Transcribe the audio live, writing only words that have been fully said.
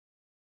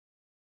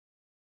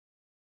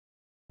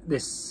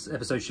This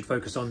episode should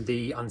focus on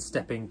the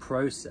unstepping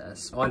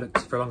process. I looked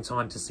for a long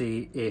time to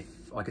see if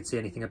I could see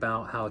anything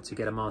about how to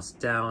get a mast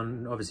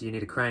down. Obviously you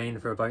need a crane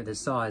for a boat this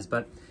size,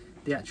 but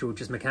the actual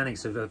just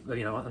mechanics of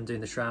you know, undoing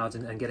the shrouds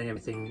and getting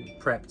everything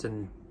prepped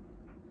and...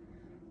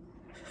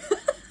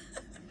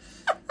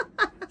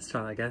 Let's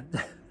try that again.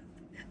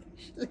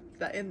 Leave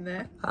that in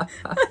there.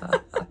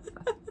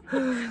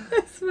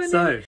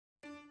 So,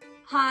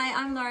 hi,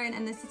 I'm Lauren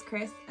and this is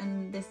Chris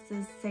and this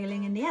is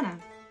Sailing Indiana.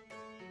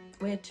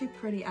 We're two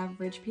pretty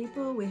average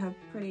people. We have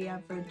pretty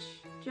average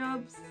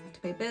jobs, have to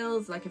pay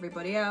bills like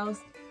everybody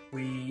else.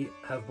 we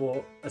have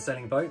bought a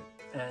sailing boat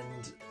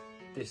and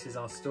this is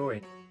our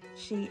story.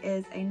 She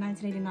is a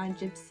 1989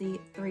 Gib'sea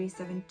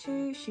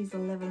 372. She's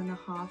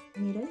 11.5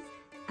 meters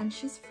and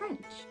she's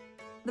French.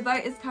 The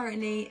boat is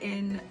currently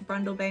in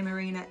Brundall Bay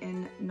Marina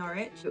in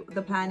Norwich.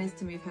 The plan is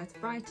to move her to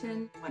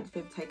Brighton. Once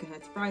we've taken her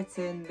to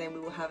Brighton, then we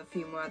will have a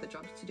few more other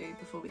jobs to do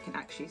before we can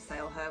actually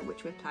sail her,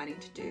 which we're planning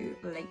to do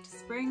late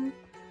spring.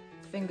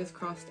 Fingers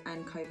crossed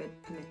and COVID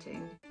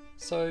permitting.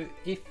 So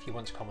if you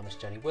want to come on this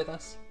journey with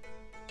us,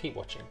 keep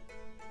watching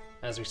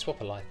as we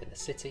swap a life in the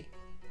city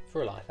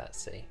for a life at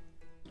sea.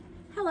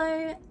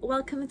 Hello,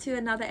 welcome to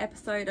another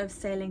episode of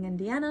Sailing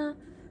Indiana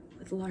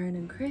with Lauren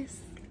and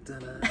Chris.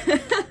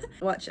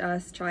 Watch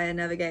us try and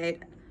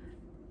navigate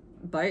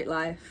boat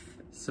life.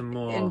 Some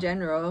more in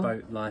general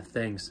boat life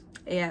things.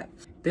 Yeah.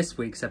 This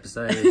week's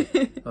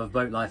episode of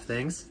Boat Life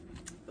Things,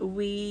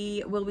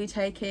 we will be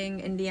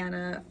taking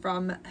Indiana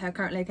from her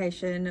current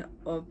location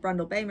of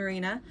Brundall Bay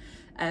Marina,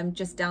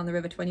 just down the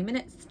river 20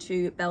 minutes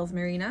to Bell's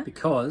Marina.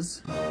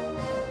 because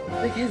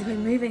we're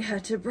moving her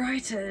to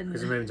Brighton.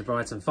 we're moving to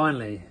Brighton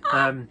finally.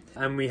 And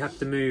we have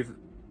to move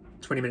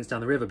 20 minutes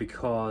down the river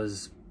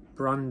because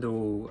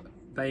Brundall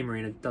Bay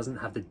Marina doesn't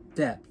have the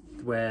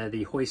depth where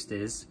the hoist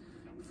is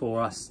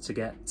for us to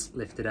get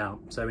lifted out.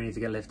 So we need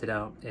to get lifted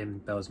out in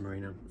Bell's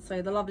Marina.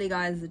 So the lovely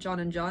guys, John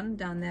and John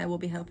down there, will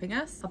be helping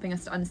us to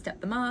unstep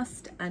the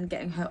mast and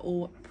getting her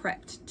all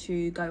prepped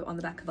to go on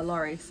the back of a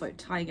lorry. So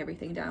tying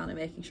everything down and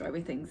making sure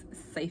everything's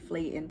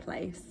safely in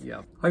place.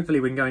 Yeah. Hopefully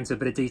we can go into a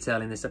bit of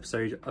detail in this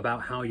episode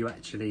about how you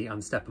actually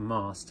unstep a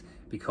mast,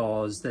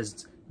 because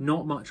there's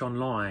not much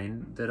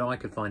online that I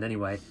could find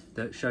anyway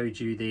that showed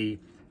you the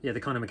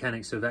kind of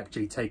mechanics of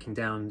actually taking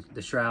down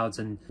the shrouds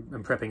and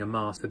prepping a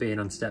mast for being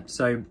unstepped.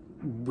 So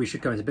we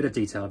should go into a bit of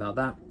detail about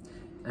that,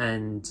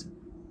 and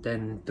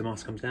then the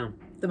mast comes down.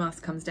 The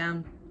mast comes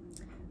down.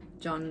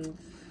 John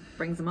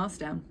brings the mast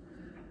down,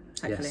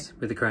 hopefully. Yes,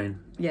 with the crane.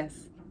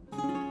 Yes.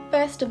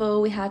 First of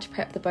all, we had to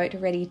prep the boat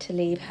ready to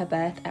leave her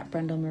berth at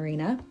Brundall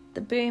Marina.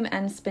 The boom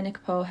and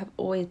spinnaker pole have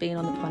always been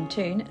on the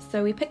pontoon,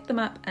 so we picked them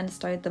up and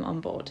stowed them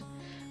on board.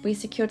 We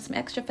secured some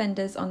extra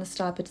fenders on the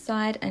starboard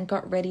side and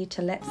got ready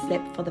to let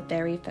slip for the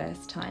very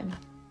first time.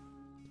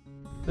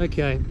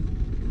 Okay.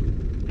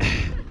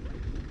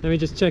 Let me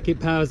just check it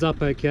powers up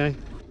okay.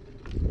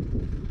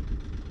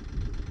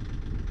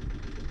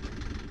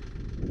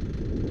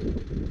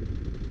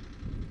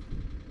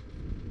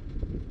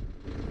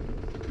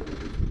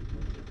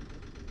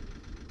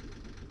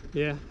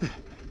 Yeah.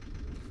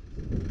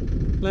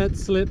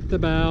 Let's slip the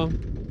bow.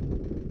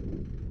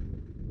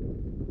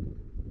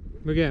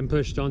 We're getting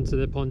pushed onto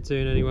the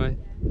pontoon anyway.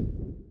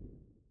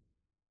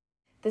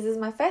 This is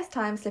my first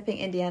time slipping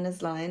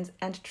Indiana's lines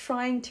and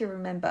trying to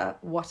remember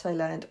what I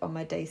learned on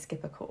my day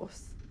skipper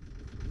course.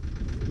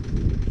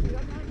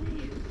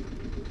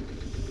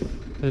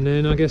 And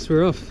then I guess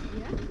we're off.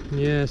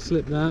 Yeah,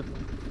 slip that.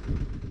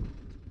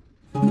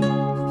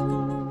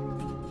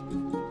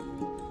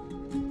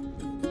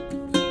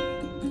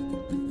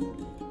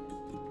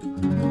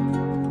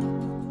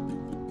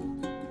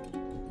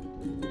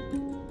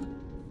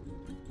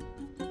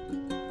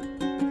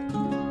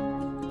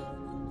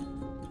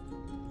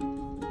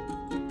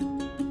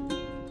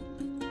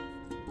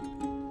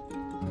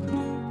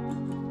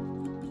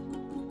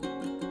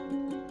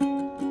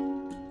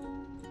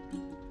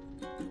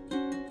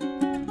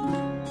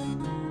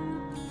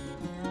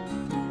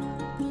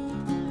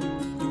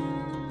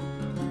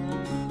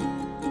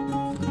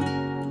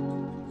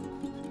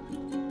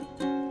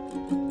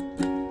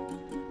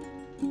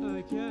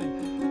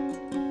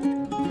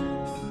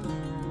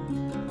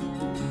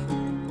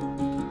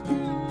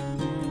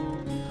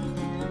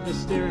 The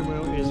steering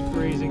wheel is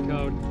freezing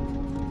cold.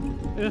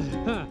 Bit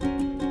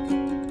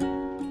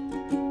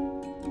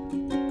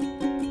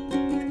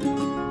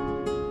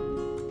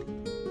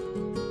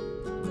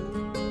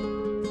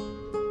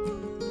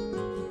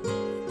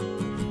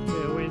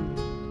of wind,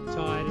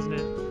 tide, isn't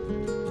it?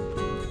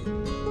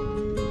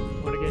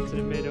 Want to get to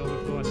the middle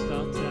before I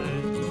start turning.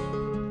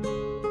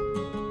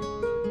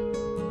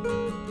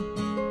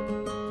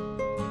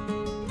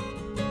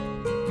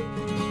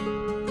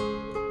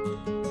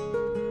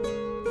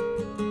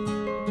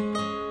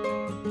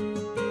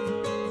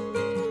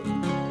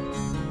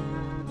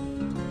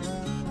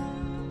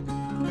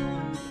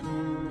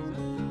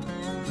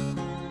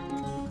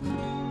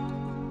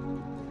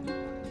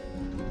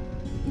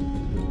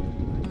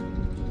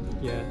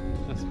 Yeah,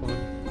 that's fine.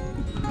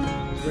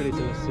 It's ready to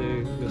lasso.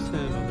 You'll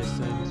stand on this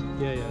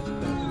end. Yeah, it's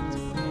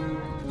perfect.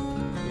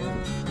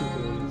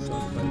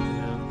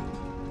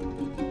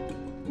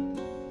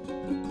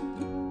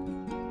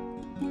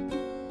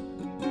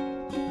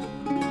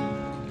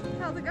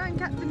 How's it going,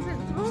 Captain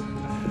Sensible?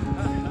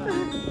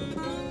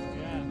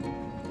 Yeah.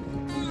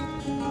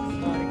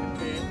 Starting to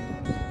fear.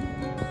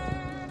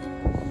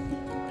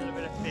 A little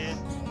bit of fear.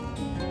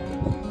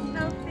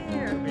 No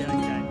fear. It'll be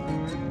okay.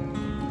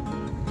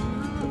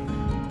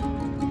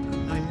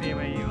 No fear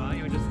where you are,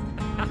 you're just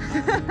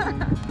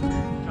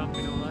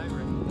jumping all over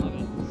it. Love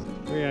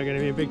it. We are going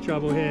to be in big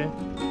trouble here.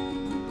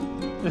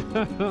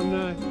 Oh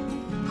no.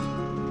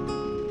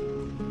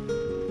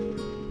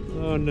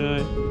 Oh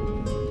no.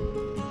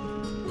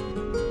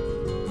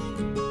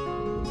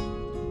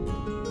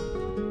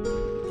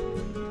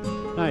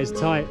 That is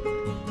tight.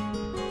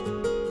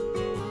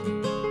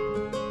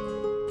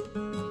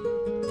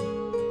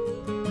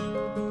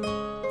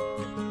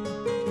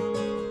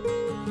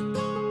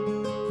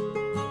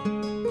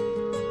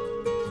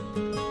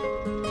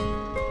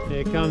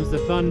 Here comes the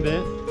fun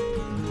bit.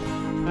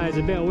 There's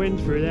a bit of wind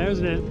through there,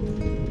 isn't it?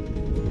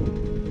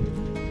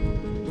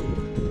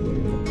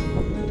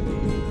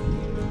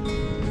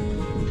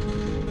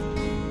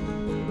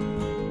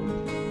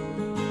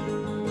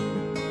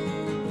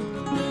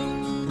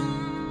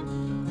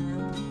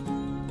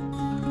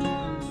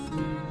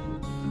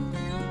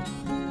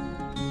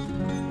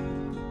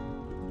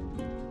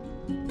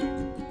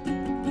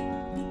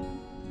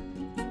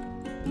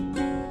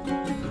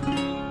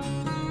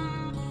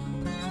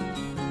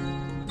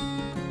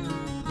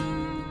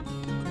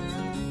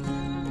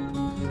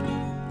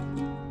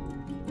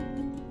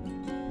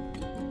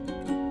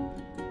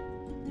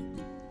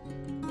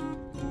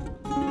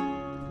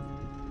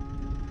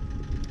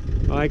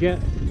 I get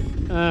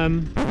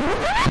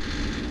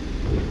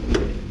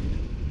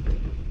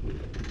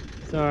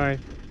sorry.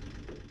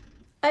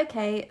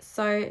 Okay,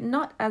 so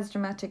not as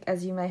dramatic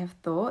as you may have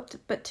thought,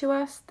 but to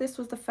us this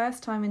was the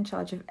first time in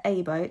charge of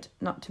a boat,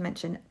 not to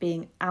mention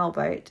being our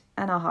boat,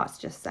 and our hearts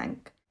just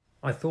sank.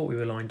 I thought we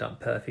were lined up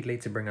perfectly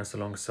to bring us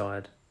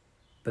alongside,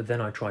 but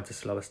then I tried to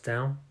slow us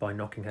down by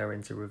knocking her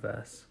into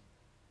reverse.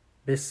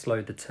 This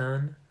slowed the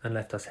turn and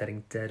left us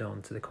heading dead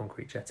on to the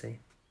concrete jetty.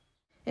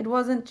 It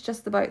wasn't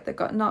just the boat that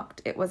got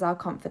knocked, it was our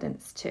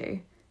confidence too.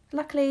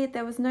 Luckily,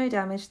 there was no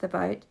damage to the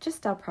boat,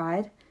 just our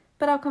pride,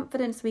 but our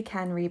confidence we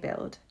can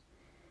rebuild.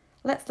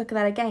 Let's look at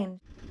that again.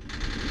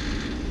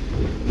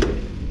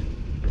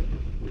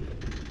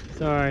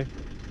 Sorry.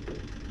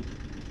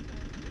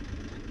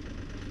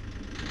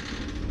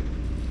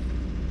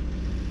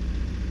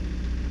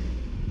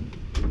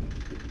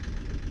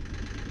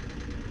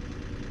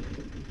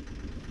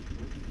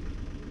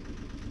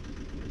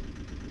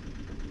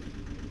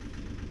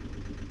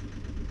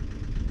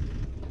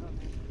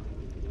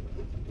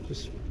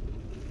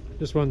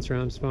 Just once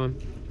round's fine.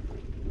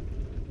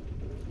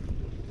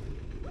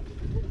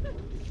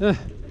 It was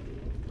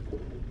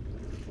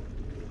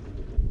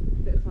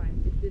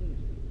fine, it didn't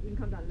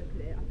come down and look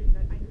at it. I think the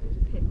anchor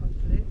just hit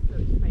onto this, so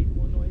it just made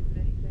more noise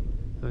than anything.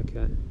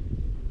 Okay.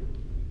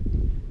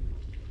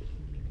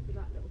 So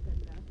that little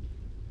fender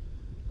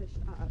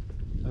pushed up.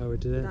 Oh, we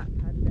did it? That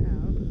padded it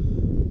out.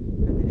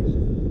 And then it's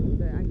just,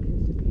 the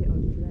anchor's just hit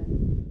onto there.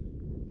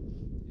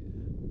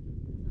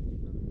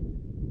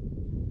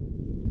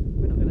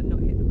 We're not going to not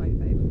hit the boat,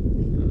 babe.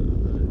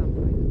 At some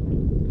point.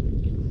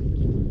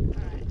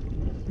 Alright.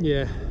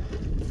 Yeah.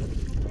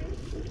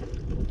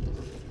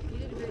 You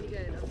did really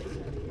good, I'm really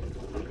proud of you.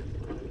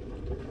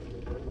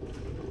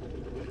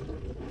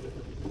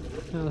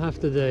 That'll have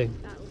to do.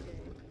 That will do.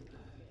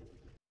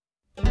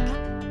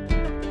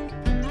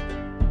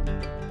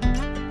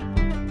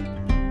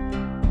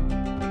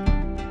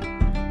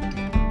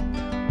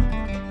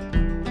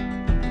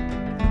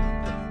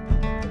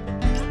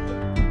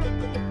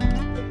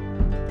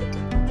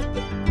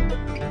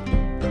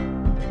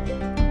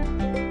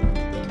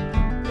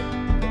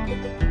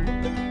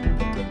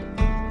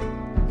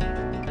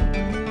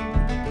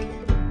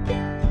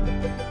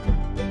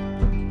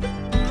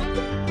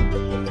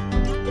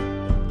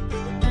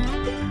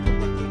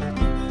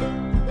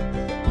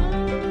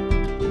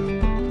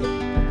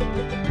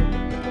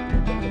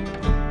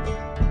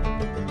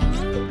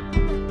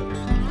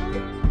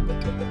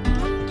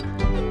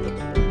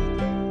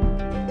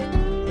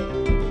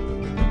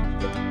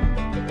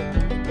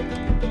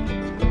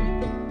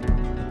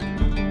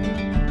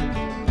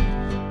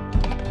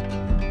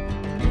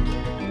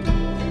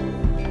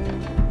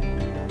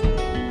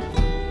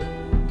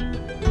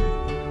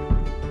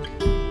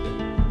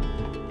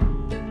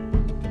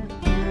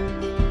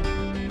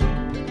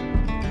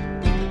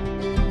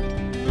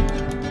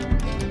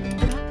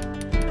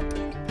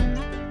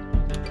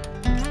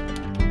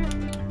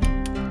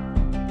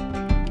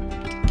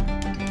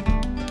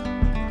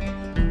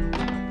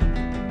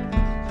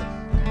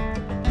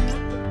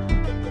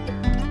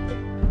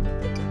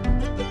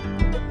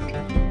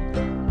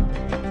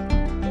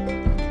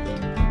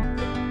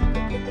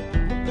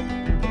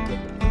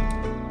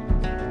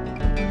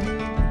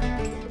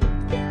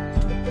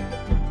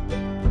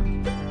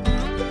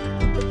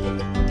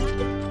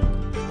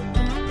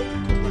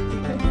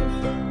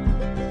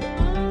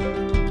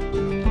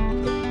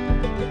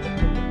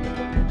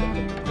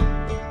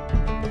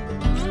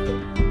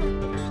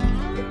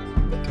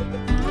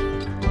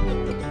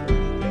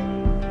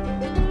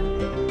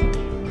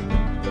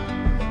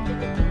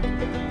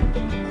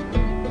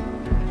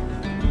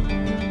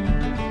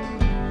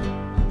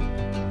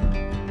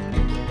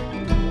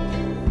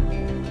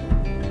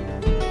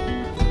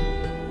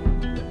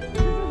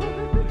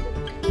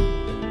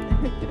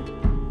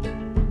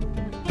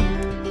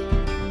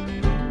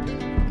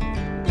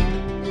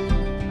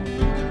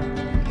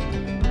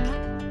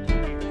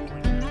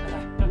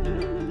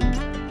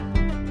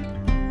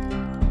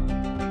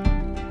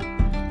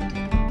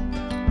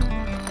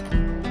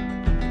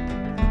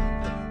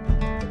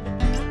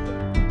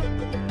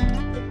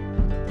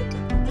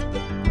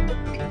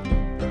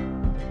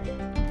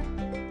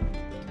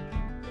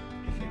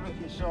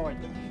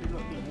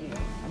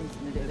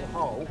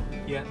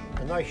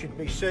 they should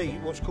be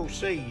what's called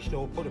seized,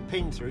 or put a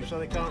pin through so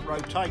they can't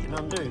rotate and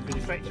undo,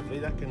 because effectively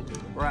that can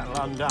rattle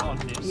undone.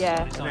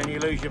 Yeah. And then you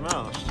lose your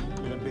mast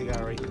in a big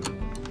hurry.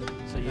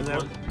 So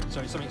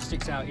so something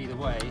sticks out either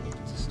way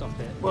to stop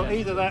it. Well,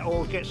 either that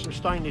or get some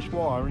stainless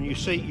wire, and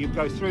you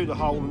go through the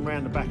hole and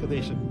round the back of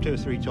this 2 or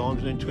 3 times,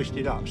 and then twist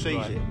it up,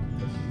 seize it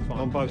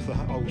on both the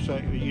holes. So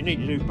you need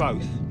to do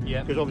both.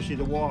 Yeah. Because obviously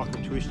the wire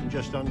can twist and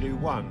just undo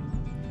one.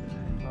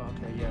 Oh,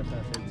 okay. Yeah.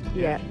 Perfect.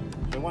 Yeah.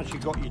 So once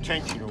you've got your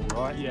tension all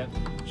right,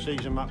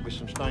 seize them up with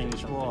some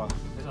stainless wire.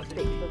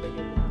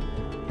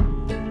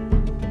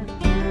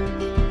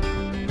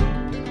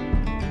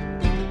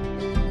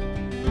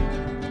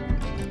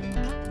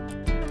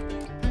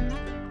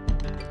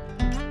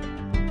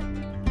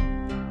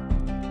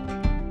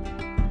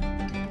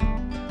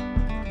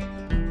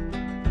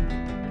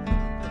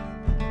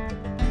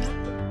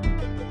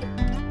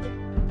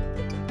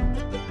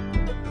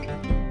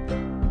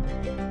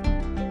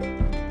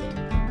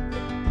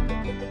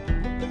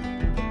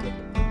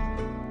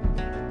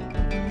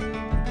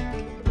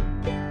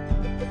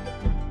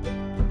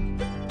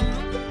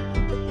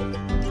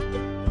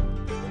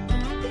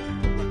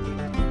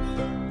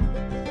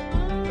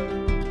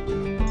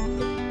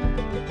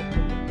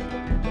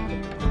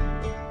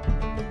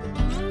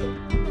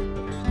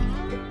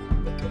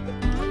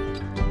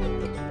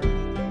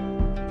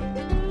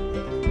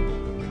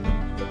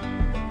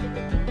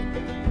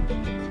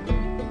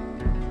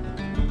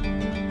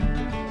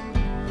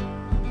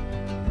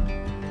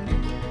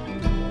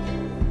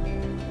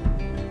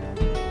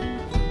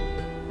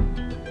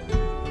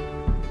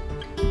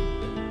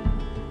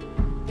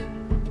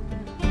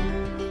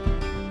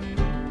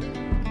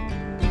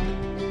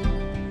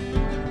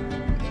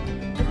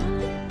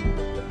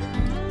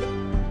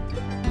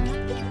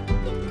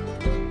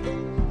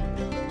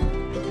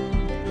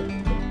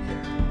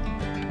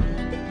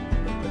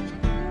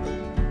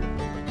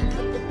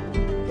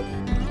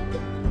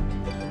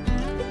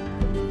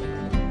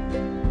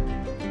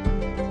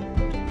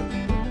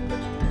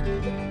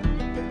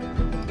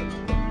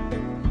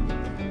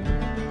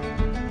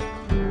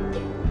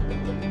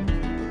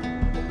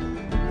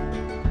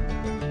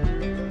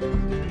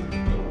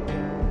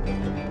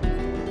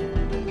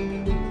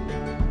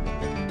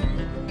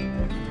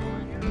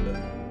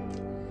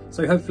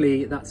 So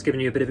hopefully that's given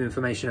you a bit of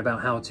information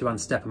about how to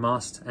unstep a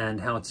mast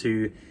and how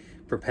to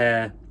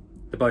prepare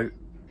the boat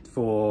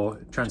for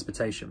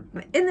transportation.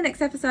 In the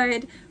next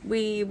episode,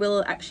 we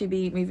will actually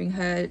be moving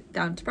her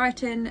down to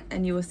Brighton,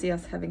 and you will see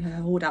us having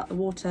her hauled out the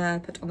water,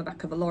 put on the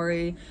back of a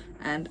lorry,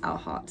 and our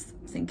hearts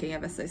sinking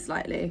ever so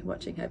slightly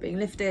watching her being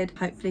lifted.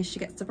 Hopefully she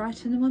gets to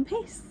Brighton in one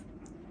piece.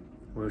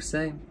 We'll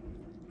see.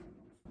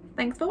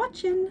 Thanks for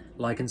watching.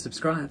 Like and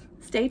subscribe.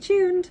 Stay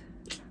tuned.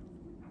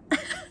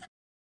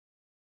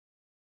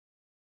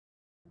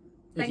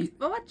 Thanks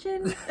for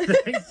watching.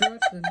 Thanks for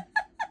watching.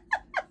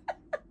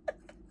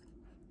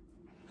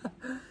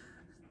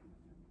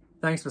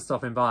 Thanks for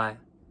stopping by.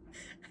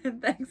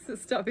 And thanks for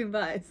stopping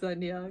by,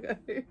 Santiago.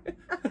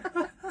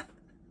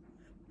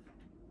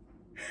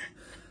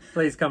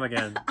 Please come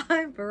again.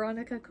 I'm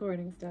Veronica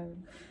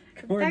Corningstone.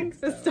 Thanks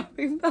for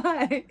stopping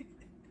by.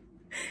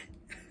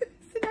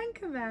 It's an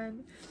anchor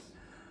man.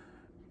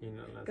 You're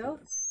not allowed Go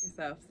to. f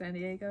yourself, San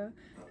Diego.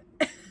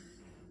 That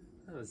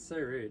was so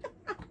rude.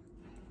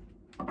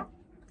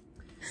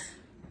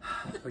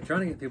 We're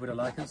trying to get people to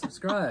like and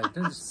subscribe.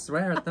 Don't just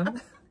swear at them.